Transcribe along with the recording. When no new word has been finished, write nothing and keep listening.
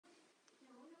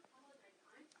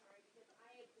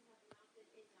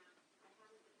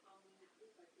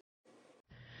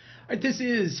Alright, this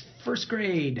is first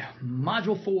grade,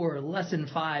 Module 4, Lesson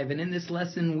 5, and in this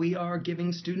lesson we are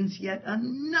giving students yet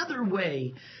another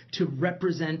way to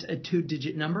represent a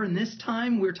two-digit number, and this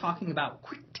time we're talking about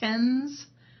quick tens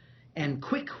and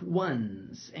quick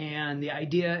ones. And the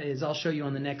idea is, I'll show you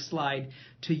on the next slide,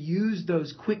 to use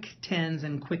those quick tens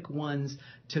and quick ones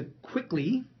to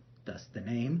quickly, thus the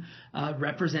name,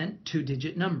 represent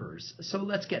two-digit numbers. So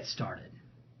let's get started.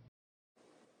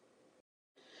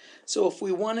 So if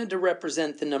we wanted to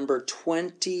represent the number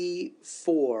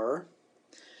 24,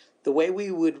 the way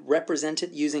we would represent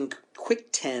it using quick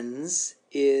tens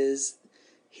is,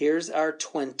 here's our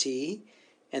 20,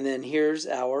 and then here's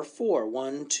our 4.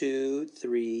 1, 2,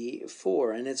 3,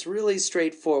 4. And it's really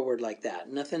straightforward like that.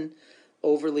 Nothing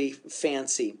overly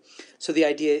fancy. So the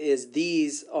idea is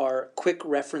these are quick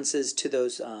references to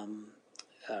those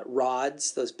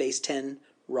rods, those base 10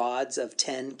 rods of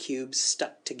 10 cubes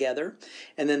stuck together,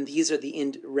 and then these are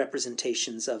the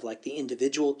representations of like the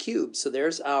individual cubes. So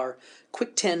there's our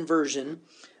quick 10 version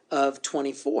of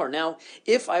 24. Now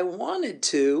if I wanted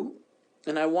to,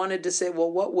 and I wanted to say, well,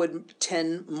 what would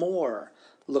 10 more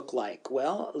look like?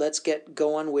 Well, let's get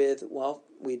going with, well,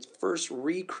 we'd first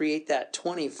recreate that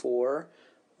 24.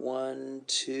 1,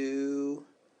 2,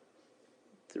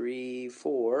 3,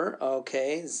 4.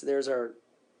 Okay, so there's our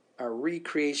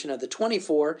recreation of the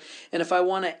 24, and if I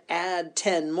want to add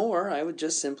 10 more, I would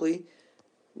just simply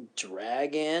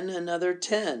drag in another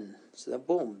 10. So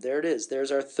boom, there it is.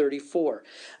 There's our 34.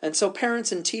 And so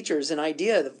parents and teachers, an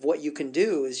idea of what you can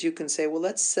do is you can say, well,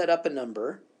 let's set up a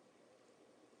number.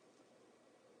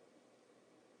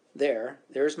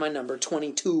 There's my number,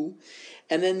 22.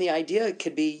 And then the idea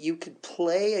could be you could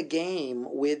play a game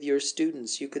with your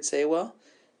students. You could say, well,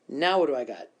 now what do I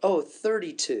got? Oh,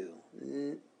 32.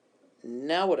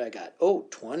 Now what I got? Oh,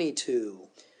 22.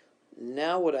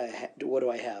 Now what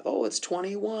do I have? Oh, it's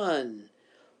 21.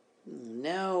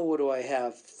 Now what do I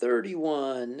have?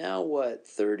 31. Now what?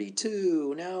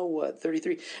 32. Now what?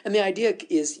 33. And the idea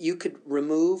is you could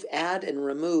add and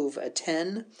remove a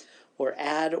 10, or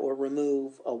add or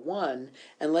remove a 1,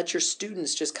 and let your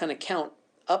students just kind of count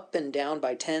up and down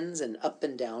by 10s and up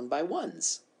and down by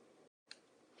 1s.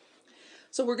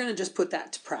 So we're going to just put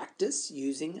that to practice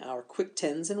using our quick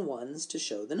 10s and 1s to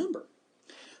show the number.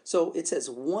 So it says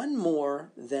 1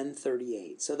 more than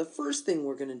 38. So the first thing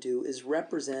we're going to do is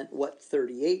represent what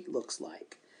 38 looks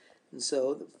like. And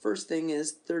so the first thing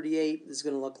is 38 is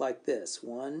going to look like this.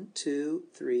 1, 2,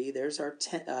 3. There's our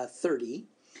 30.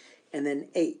 And then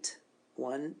 8.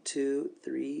 1, 2,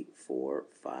 3, 4,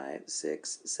 5,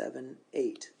 6, 7,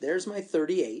 8. There's my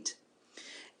 38.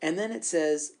 And then it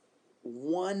says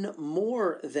 1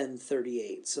 more than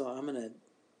 38. So I'm going to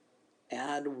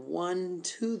add 1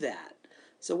 to that.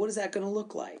 So what is that going to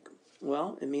look like?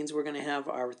 Well, it means we're going to have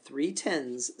our 3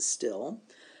 10s still,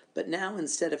 but now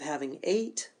instead of having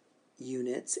 8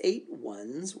 units, 8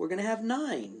 ones, we're going to have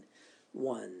 9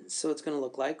 ones. So it's going to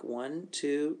look like 1,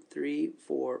 2, 3,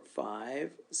 4,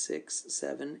 5, 6,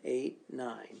 7, 8,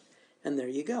 9. And there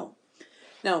you go.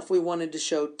 Now if we wanted to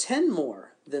show 10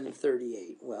 more than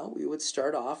 38, well, we would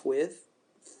start off with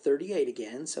 38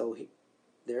 again. So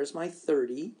there's my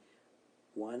 30.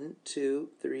 1, 2,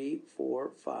 3,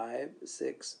 4, 5,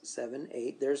 6, 7,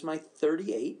 8. There's my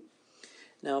 38.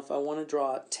 Now if I want to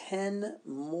draw 10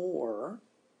 more,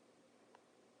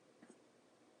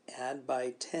 add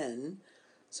by 10,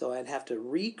 so I'd have to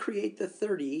recreate the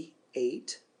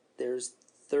 38. There's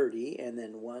 30, and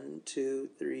then 1, 2,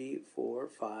 3, 4,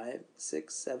 5,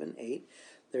 6, 7, 8.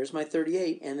 There's my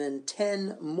 38, and then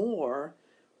 10 more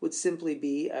would simply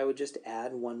be, I would just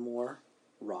add 1 more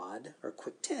rod, or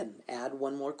quick 10. Add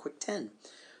 1 more quick 10.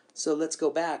 So let's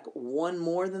go back. 1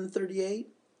 more than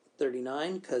 38,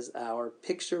 39, because our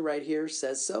picture right here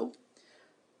says so.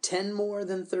 10 more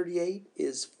than 38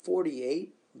 is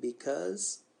 48,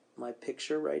 because my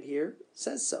picture right here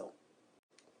says so.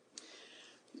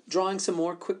 Drawing some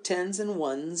more quick 10s and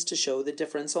 1s to show the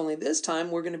difference, only this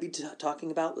time we're going to be talking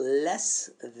about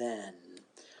less than.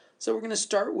 So we're going to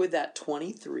start with that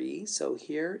 23. So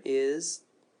here is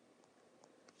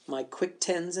my quick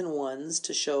 10s and 1s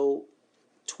to show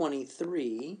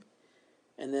 23.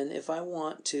 And then if I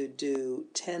want to do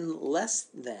 10 less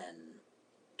than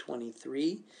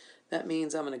 23, that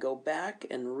means I'm going to go back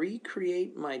and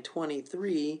recreate my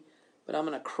 23, but I'm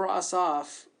going to cross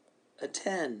off a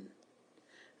 10.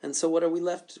 And so what are we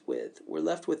left with? We're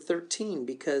left with 13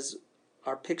 because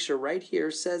our picture right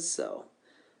here says so.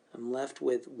 I'm left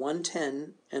with 1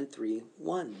 10 and 3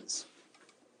 1s.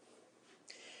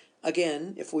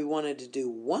 Again, if we wanted to do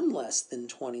 1 less than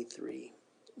 23,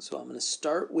 so I'm going to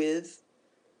start with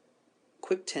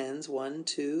quick tens. 1,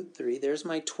 2, 3. There's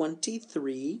my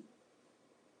 23.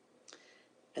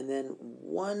 And then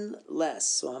 1 less.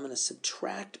 So I'm going to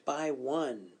subtract by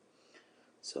 1.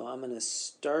 So I'm going to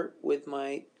start with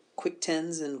my quick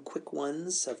tens and quick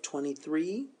ones of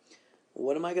 23.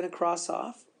 What am I going to cross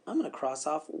off? I'm going to cross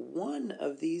off one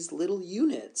of these little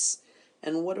units.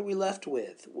 And what are we left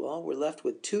with? Well, we're left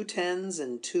with 2 tens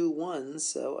and 2 ones,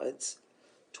 so it's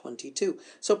 22.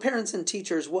 So parents and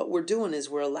teachers, what we're doing is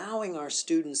we're allowing our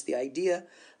students the idea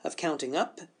of counting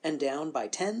up and down by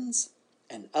tens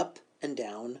and up and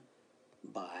down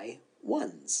by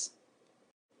ones.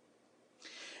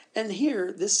 And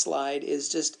here, this slide is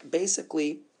just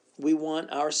basically, we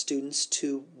want our students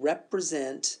to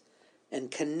represent and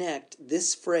connect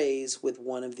this phrase with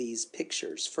one of these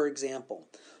pictures. For example,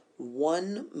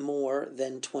 1 more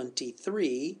than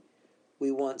 23,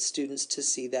 we want students to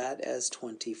see that as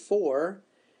 24,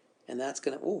 and that's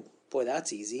going to, oh boy,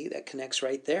 that's easy. That connects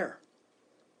right there.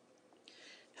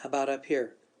 How about up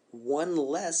here? 1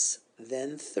 less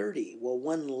than 30. Well,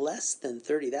 1 less than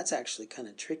 30, that's actually kind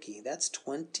of tricky. That's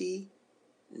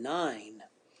 29.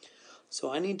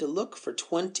 So I need to look for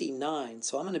 29.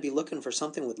 So I'm going to be looking for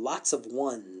something with lots of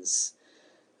ones.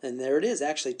 And there it is,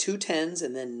 actually 2 tens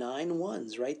and then 9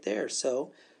 ones right there.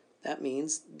 So that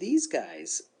means these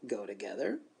guys go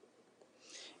together.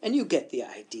 And you get the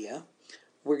idea.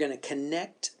 We're going to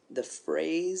connect the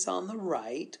phrase on the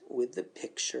right with the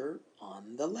picture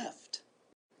on the left.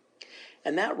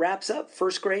 And that wraps up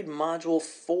first grade Module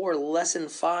 4, Lesson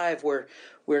 5, where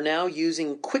we're now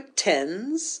using quick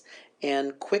tens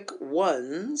and quick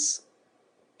ones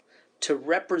to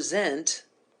represent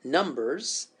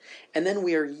numbers. And then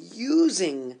we are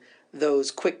using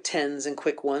those quick tens and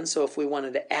quick ones. So if we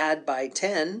wanted to add by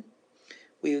 10,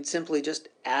 we would simply just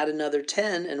add another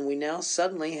 10, and we now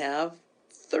suddenly have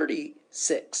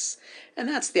 36. And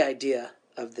that's the idea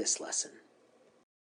of this lesson.